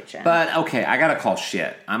soup kitchen. But, okay, I gotta call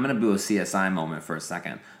shit. I'm gonna do a CSI moment for a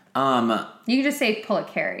second. You can just say, pull a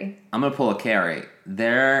Carrie. I'm gonna pull a Carrie.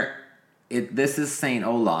 This is St.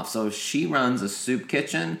 Olaf, so if she runs a soup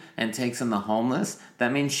kitchen and takes in the homeless,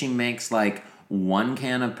 that means she makes, like, 1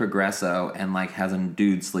 can of Progresso and, like, has a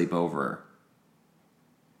dude sleep over.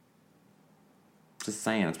 Just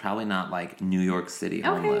saying, it's probably not, like, New York City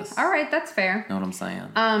homeless. Okay, all right, that's fair. Know what I'm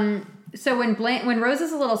saying? So when Rose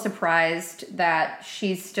is a little surprised that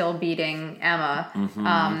she's still beating Emma,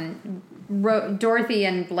 Dorothy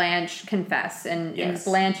and Blanche confess, and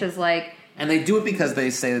Blanche is like... And they do it because they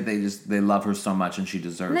say that they love her so much and she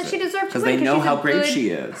deserves it. And that she deserves to because win they know she's how a great good she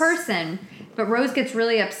is. Person. But Rose gets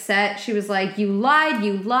really upset. She was like, you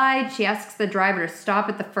lied. She asks the driver to stop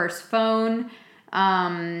at the first phone.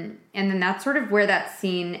 And then that's sort of where that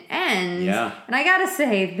scene ends. Yeah. And I gotta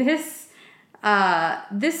say,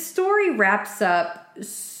 this story wraps up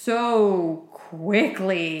so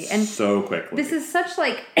quickly. And so quickly. This is such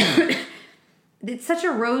like... It's such a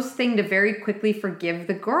Rose thing to very quickly forgive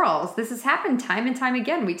the girls. This has happened time and time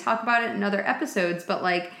again. We talk about it in other episodes, but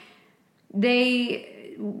like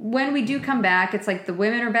when we do come back, it's like the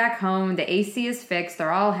women are back home. The AC is fixed.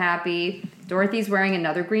 They're all happy. Dorothy's wearing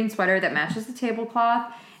another green sweater that matches the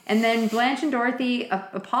tablecloth. And then Blanche and Dorothy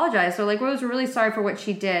apologize. They're like, Rose, we're really sorry for what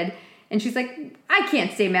she did. And she's like, I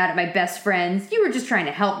can't stay mad at my best friends. You were just trying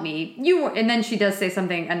to help me. And then she does say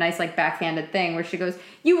something, a nice like backhanded thing where she goes,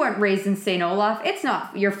 you weren't raised in St. Olaf. It's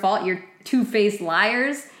not your fault. You're two-faced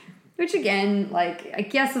liars. Which again, like, I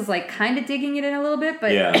guess is like kind of digging it in a little bit.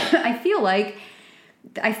 But yeah. I feel like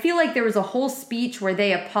there was a whole speech where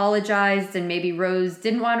they apologized and maybe Rose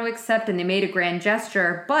didn't want to accept and they made a grand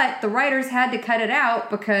gesture. But the writers had to cut it out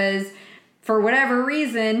because for whatever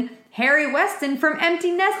reason... Harry Weston from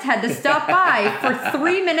Empty Nest had to stop by for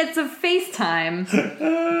 3 minutes of FaceTime.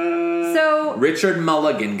 So Richard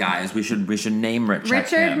Mulligan, guys, we should name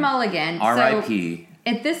Richard Mulligan. R.I.P. So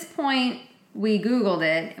at this point, we Googled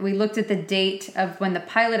it. We looked at the date of when the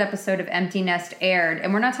pilot episode of Empty Nest aired,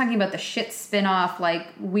 and we're not talking about the shit spin-off, like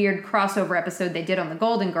weird crossover episode they did on the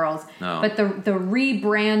Golden Girls. No. But the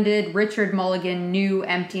rebranded Richard Mulligan new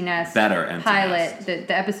Empty Nest pilot,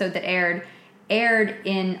 the episode that aired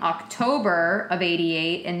in October of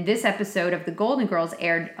 88, and this episode of The Golden Girls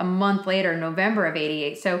aired a month later, November of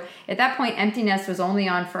 88. So at that point, Empty Nest was only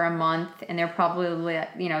on for a month, and they're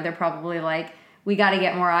probably like, we got to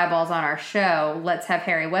get more eyeballs on our show. Let's have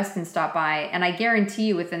Harry Weston stop by. And I guarantee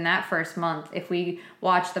you within that first month, if we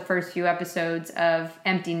watch the first few episodes of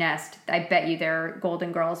Empty Nest, I bet you their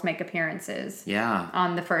Golden Girls make appearances. Yeah.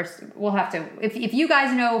 On the first, we'll have to, if you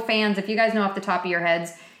guys know, fans, if you guys know off the top of your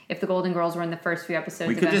heads, if the Golden Girls were in the first few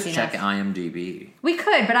episodes of Empty Nest. We could just check IMDb. We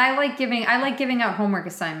could, but I like giving out homework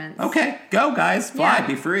assignments. Okay, go guys, fly,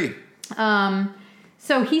 be free.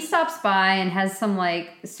 So he stops by and has some like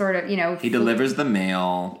sort of, he delivers the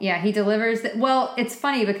mail. Yeah, he delivers. Well, it's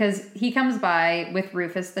funny because he comes by with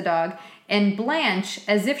Rufus the dog, and Blanche,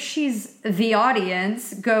 as if she's the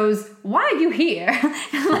audience, goes, "Why are you here?"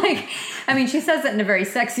 She says it in a very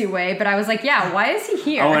sexy way, but I was like, "Yeah, why is he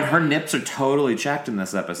here?" Oh, and her nips are totally checked in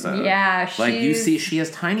this episode. Yeah, you see, she has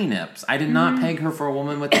tiny nips. I did not peg her for a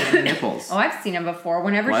woman with tiny nipples. Oh, I've seen them before.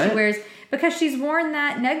 Whenever she wears. Because she's worn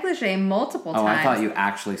that negligee multiple times. Oh, I thought you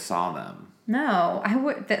actually saw them. No, I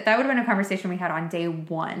would. That would have been a conversation we had on day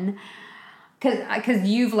one. because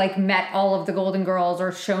you've like met all of the Golden Girls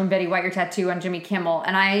or shown Betty White your tattoo on Jimmy Kimmel,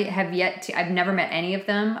 and I have yet to. I've never met any of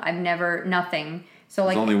them. Nothing. So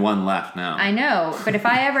like, There's only one left now. I know, but if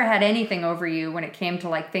I ever had anything over you when it came to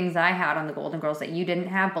like things I had on the Golden Girls that you didn't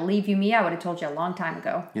have, believe you me, I would have told you a long time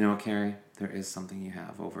ago. You know what, Carrie? There is something you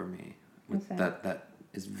have over me. What's that? That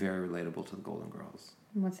is very relatable to the Golden Girls.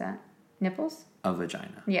 What's that? Nipples? A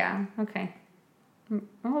vagina. Yeah. Okay.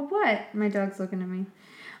 Oh, what? My dog's looking at me.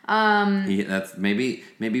 That's maybe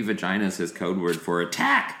vagina is his code word for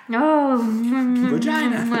attack. Oh,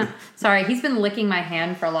 Vagina. Sorry, he's been licking my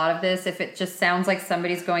hand for a lot of this. If it just sounds like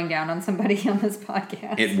somebody's going down on somebody on this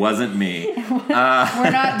podcast, It wasn't me. we're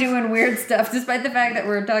not doing weird stuff. Despite the fact that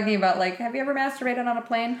we're talking about like, have you ever masturbated on a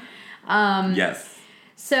plane? Yes.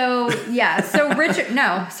 So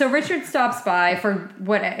Richard stops by for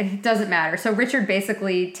what, it doesn't matter. So Richard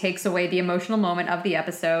basically takes away the emotional moment of the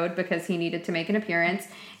episode because he needed to make an appearance,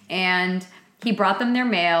 and he brought them their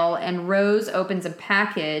mail, and Rose opens a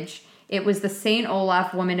package. It was the St.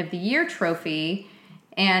 Olaf Woman of the Year trophy,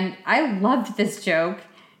 and I loved this joke.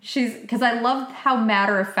 Because I loved how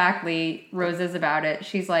matter-of-factly Rose is about it.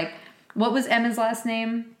 She's like, what was Emma's last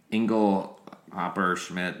name? Hopper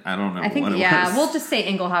Schmidt. I don't know. I think, what it yeah, was. we'll just say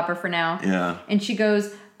Engelhopper for now. Yeah. And she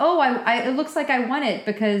goes, oh, it looks like I won it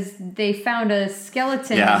because they found a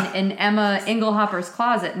skeleton in Emma Engelhopper's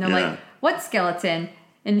closet. And they're like, what skeleton?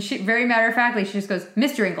 And she, very matter-of-factly, she just goes,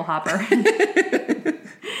 Mr. Engelhopper.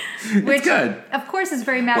 Which, good. of course, is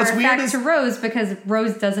very matter-of-fact to Rose because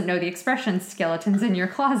Rose doesn't know the expression, skeletons in your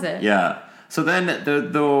closet. Yeah. So then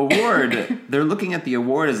the award, they're looking at the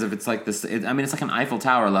award as if it's like this. It's like an Eiffel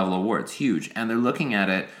Tower level award. It's huge. And they're looking at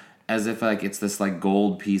it as if like it's this like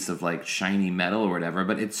gold piece of like shiny metal or whatever.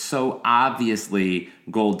 But it's so obviously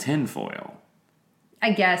gold tinfoil.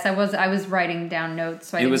 I guess I was writing down notes.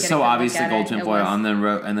 So I didn't was get so a good look obviously at gold it. tinfoil.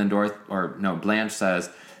 And then Blanche says,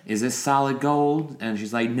 "Is this solid gold?" And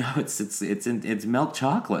she's like, "No, it's milk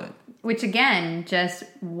chocolate." Which again, just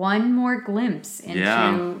one more glimpse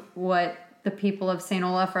into what the people of St.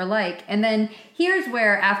 Olaf are like. And then here's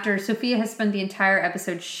where, after Sophia has spent the entire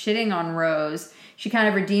episode shitting on Rose, she kind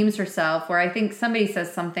of redeems herself, where I think somebody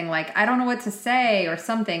says something like, I don't know what to say, or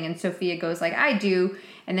something, and Sophia goes like, I do.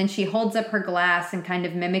 And then she holds up her glass and kind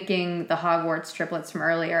of mimicking the Hogwarts triplets from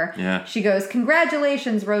earlier. Yeah. She goes,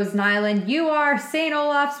 congratulations, Rose Nyland, you are St.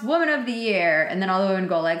 Olaf's Woman of the Year. And then all the women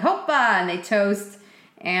go like, hoppa, and they toast.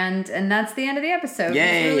 And that's the end of the episode.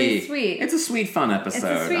 Yay! It's really sweet. It's a sweet, fun episode.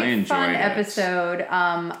 It's a sweet, I enjoyed fun it. episode.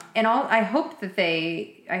 I hope that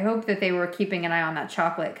they were keeping an eye on that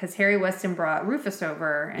chocolate because Harry Weston brought Rufus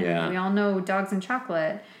over, and we all know dogs and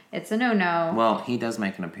chocolate. It's a no-no. Well, he does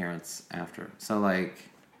make an appearance after, so like.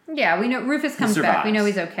 Yeah, we know Rufus comes back. We know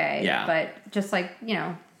he's okay. Yeah, but just like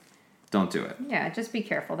don't do it. Yeah, just be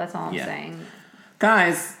careful. That's all I'm saying.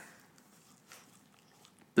 Guys.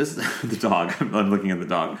 This is the dog. I'm looking at the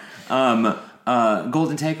dog.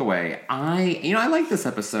 Golden takeaway. I like this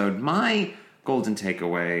episode. My golden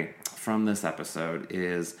takeaway from this episode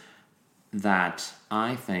is that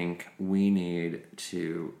I think we need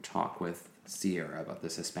to talk with Sierra about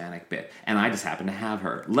this Hispanic bit. And I just happen to have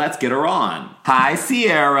her. Let's get her on. Hi,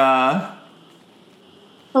 Sierra.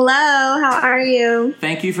 Hello, how are you?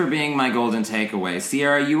 Thank you for being my golden takeaway.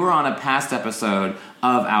 Sierra, you were on a past episode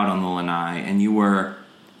of Out on the Lanai, and you were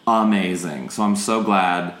amazing. So I'm so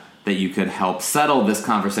glad that you could help settle this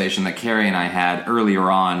conversation that Carrie and I had earlier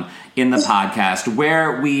on in the podcast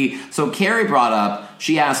where so Carrie brought up,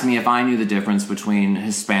 she asked me if I knew the difference between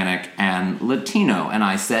Hispanic and Latino, and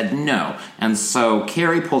I said no. And so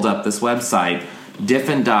Carrie pulled up this website,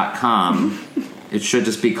 Diffin.com. It should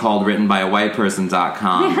just be called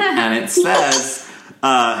writtenbyawhiteperson.com. And it says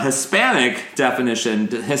Hispanic definition.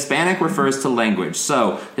 Hispanic refers to language.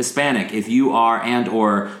 So Hispanic, if you are and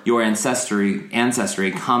or your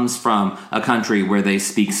ancestry comes from a country where they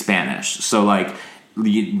speak Spanish. So like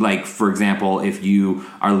for example, if you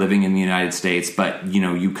are living in the United States, but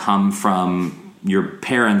you come from, your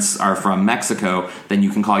parents are from Mexico, then you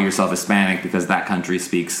can call yourself Hispanic because that country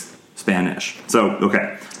speaks Spanish. So,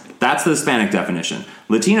 okay. That's the Hispanic definition.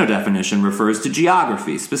 Latino definition refers to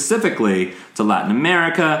geography, specifically to Latin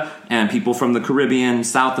America and people from the Caribbean,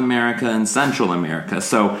 South America, and Central America.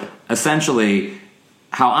 So essentially,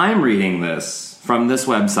 how I'm reading this from this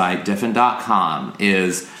website, Diffin.com,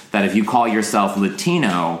 is that if you call yourself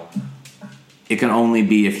Latino, it can only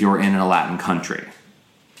be if you're in a Latin country.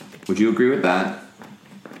 Would you agree with that?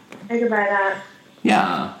 I can buy that.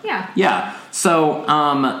 Yeah. Yeah. Yeah. So,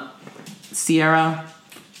 Sierra,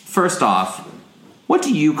 first off, what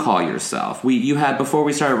do you call yourself? You had, before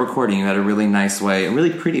we started recording, you had a really nice way, a really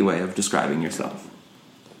pretty way of describing yourself.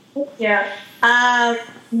 Yeah.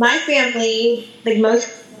 My family, like most,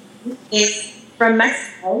 is from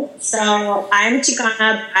Mexico. So I'm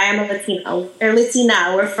Chicana. I am a Latino or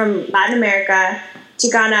Latina. We're from Latin America.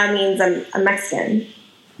 Chicana means I'm a Mexican.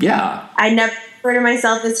 Yeah. I never refer to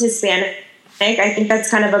myself as Hispanic. I think that's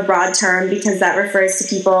kind of a broad term because that refers to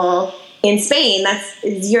people in Spain. That's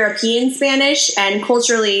European Spanish, and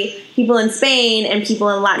culturally, people in Spain and people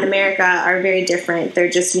in Latin America are very different.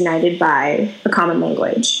 They're just united by a common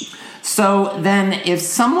language. So then if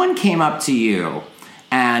someone came up to you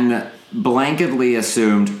and blanketly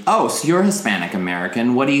assumed, oh, so you're Hispanic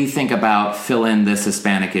American, what do you think about fill in this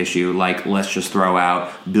Hispanic issue? Like, let's just throw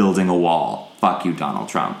out building a wall. Fuck you, Donald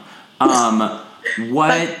Trump.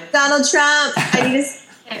 What? Donald Trump. I need to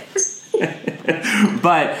say it.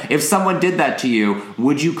 But if someone did that to you,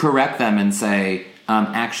 would you correct them and say,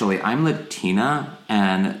 actually, I'm Latina,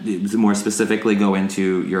 and more specifically go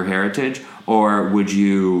into your heritage? Or would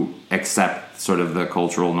you accept sort of the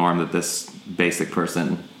cultural norm that this basic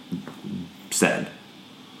person said?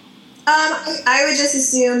 I would just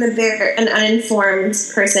assume that they're an uninformed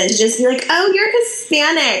person to just be like, oh, you're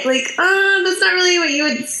Hispanic. Like, that's not really what you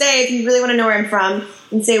would say if you really want to know where I'm from,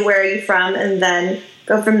 and say, where are you from? And then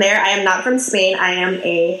go from there. I am not from Spain. I am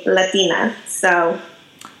a Latina. So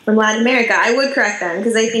from Latin America, I would correct them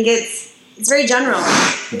because I think it's very general.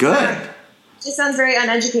 Good. It just sounds very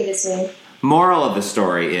uneducated to me. Moral of the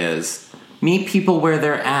story is meet people where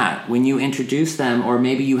they're at. When you introduce them, or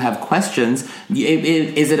maybe you have questions,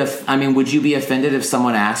 would you be offended if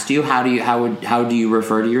someone asked you how do you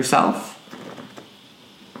refer to yourself?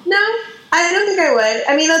 No, I don't think I would.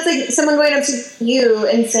 I mean, that's like someone going up to you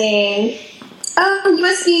and saying, "Oh, you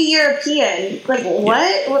must be European." Like,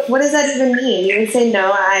 what? Yeah. What does that even mean? You would say,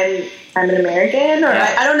 "No, I'm an American," or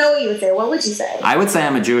I don't know what you would say. What would you say? I would say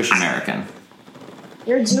I'm a Jewish American.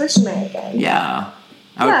 You're a Jewish American. Yeah.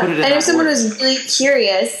 I would put it in and if someone order. was really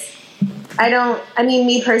curious,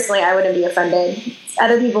 me personally, I wouldn't be offended.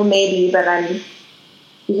 Other people maybe, but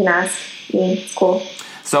you can ask me. It's cool.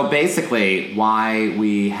 So basically, why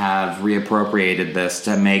we have reappropriated this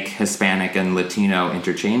to make Hispanic and Latino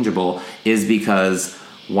interchangeable is because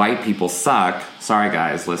white people suck, sorry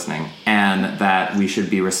guys listening, and that we should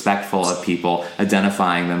be respectful of people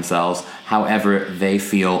identifying themselves however they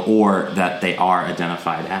feel or that they are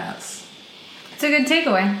identified as. It's a good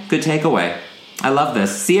takeaway. Good takeaway. I love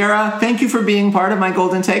this. Sierra, thank you for being part of my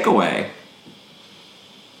golden takeaway.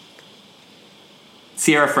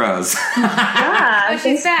 Sierra froze. Yeah,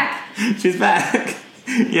 she's back. She's back.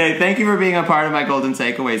 Yay, thank you for being a part of my golden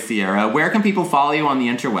takeaway, Sierra. Where can people follow you on the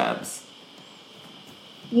interwebs?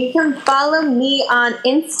 You can follow me on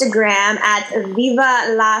Instagram at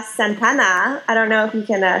Viva La Santana. I don't know if you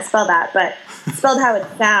can spell that, but spelled how it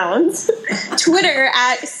sounds. Twitter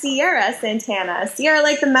at Sierra Santana. Sierra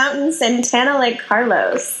like the mountain, Santana like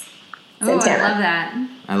Carlos. Oh, Santana. I love that.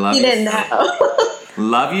 I love you. You didn't know.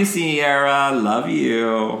 Love you, Sierra. Love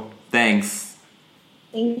you. Thanks.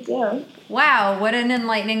 Thank you. Wow, what an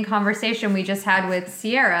enlightening conversation we just had with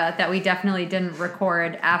Sierra that we definitely didn't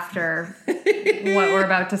record after what we're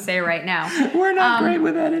about to say right now. We're not great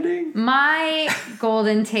with editing. My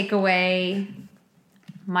golden takeaway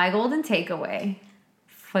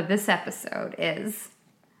for this episode is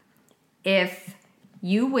if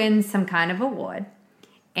you win some kind of award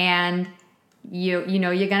and you're going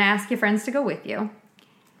to ask your friends to go with you,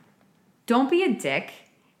 don't be a dick.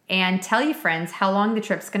 And tell your friends how long the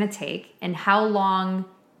trip's going to take and how long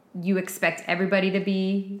you expect everybody to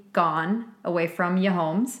be gone away from your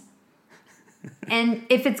homes. And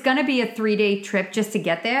if it's going to be a 3-day trip just to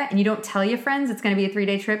get there, and you don't tell your friends it's going to be a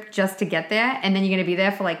 3-day trip just to get there, and then you're going to be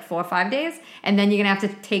there for like 4 or 5 days, and then you're going to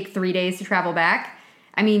have to take 3 days to travel back.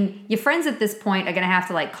 I mean, your friends at this point are going to have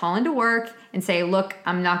to like call into work and say, look,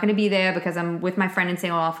 I'm not going to be there because I'm with my friend in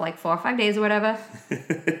St. Olaf for like 4 or 5 days or whatever.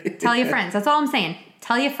 Tell your friends. That's all I'm saying.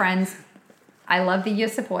 Tell your friends, I love that you're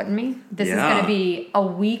supporting me. This is going to be a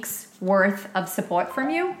week's worth of support from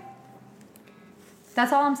you.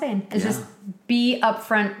 That's all I'm saying. Is just be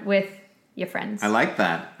upfront with your friends. I like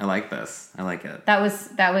that. I like this. I like it. That was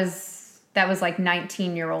like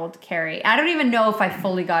 19-year-old Carrie. I don't even know if I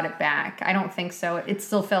fully got it back. I don't think so. It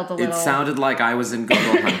still felt a little... It sounded like I was in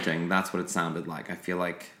go-go hunting. That's what it sounded like. I feel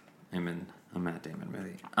like I'm in a Matt Damon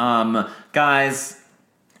movie. Guys...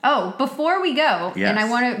 Oh, before we go, yes. And I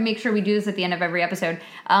want to make sure we do this at the end of every episode,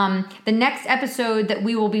 the next episode that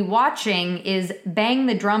we will be watching is Bang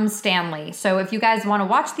the Drum Stanley. So if you guys want to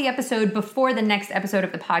watch the episode before the next episode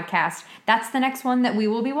of the podcast, that's the next one that we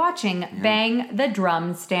will be watching, Bang the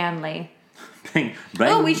Drum Stanley. Bang.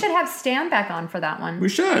 Oh, we should have Stan back on for that one. We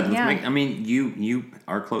should. Let's Yeah. I mean, you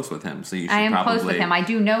are close with him, so you should I am probably... close with him. I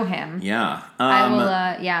do know him. Yeah. I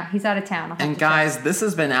will, he's out of town. I'll have And to guys, check. this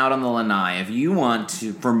has been Out on the Lanai. If you want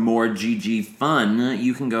to, for more GG fun,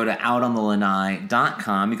 you can go to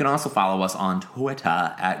outonthelanai.com. You can also follow us on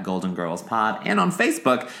Twitter at Golden Girls Pod and on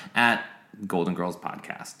Facebook at Golden Girls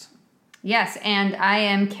Podcast. Yes, and I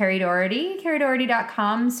am Carrie Doherty,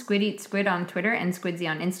 carriedoherty.com, Squid Eats Squid on Twitter, and Squidsy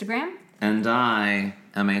on Instagram. And I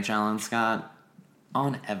am H. Allen Scott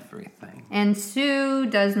on everything. And Sue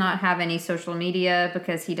does not have any social media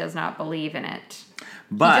because he does not believe in it.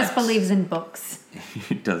 But He just believes in books.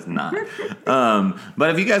 He does not. But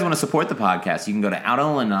if you guys want to support the podcast, you can go to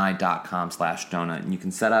outonthelanai.com/donut, and you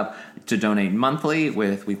can set up to donate monthly.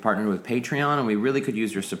 We've partnered with Patreon, and we really could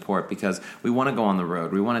use your support because we want to go on the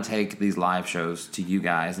road. We want to take these live shows to you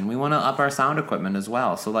guys, and we want to up our sound equipment as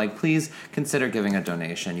well. So, please consider giving a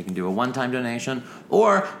donation. You can do a one-time donation,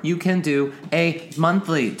 or you can do a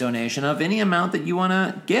monthly donation of any amount that you want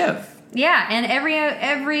to give. Yeah, and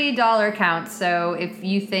every dollar counts. So if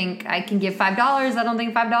you think I can give $5, I don't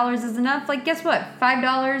think $5 is enough. Guess what?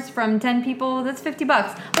 $5 from 10 people, that's $50.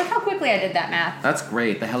 Look how quickly I did that math. That's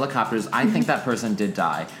great. The helicopters, I think that person did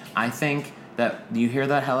die. I think that, you hear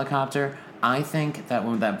that helicopter? I think that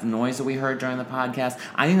when that noise that we heard during the podcast,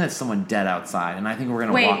 I think that's someone dead outside, and I think we're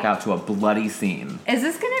going to walk out to a bloody scene. Is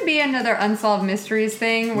this going to be another Unsolved Mysteries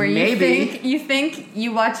thing where you think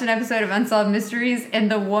you watch an episode of Unsolved Mysteries and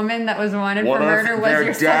the woman that was wanted for murder was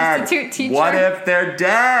your substitute teacher? What if they're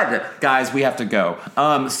dead? Guys, we have to go.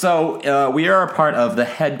 So we are a part of the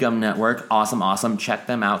HeadGum Network. Awesome. Check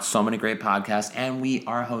them out. So many great podcasts. And we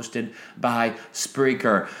are hosted by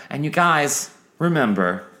Spreaker. And you guys,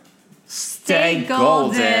 remember... Stay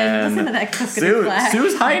golden. Listen to that coconut flag.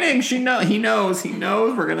 Sue's hiding. He knows.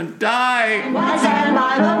 We're gonna die.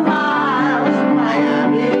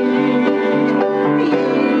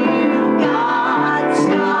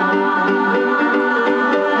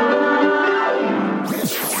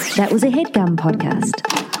 That was a HeadGum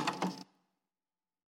podcast.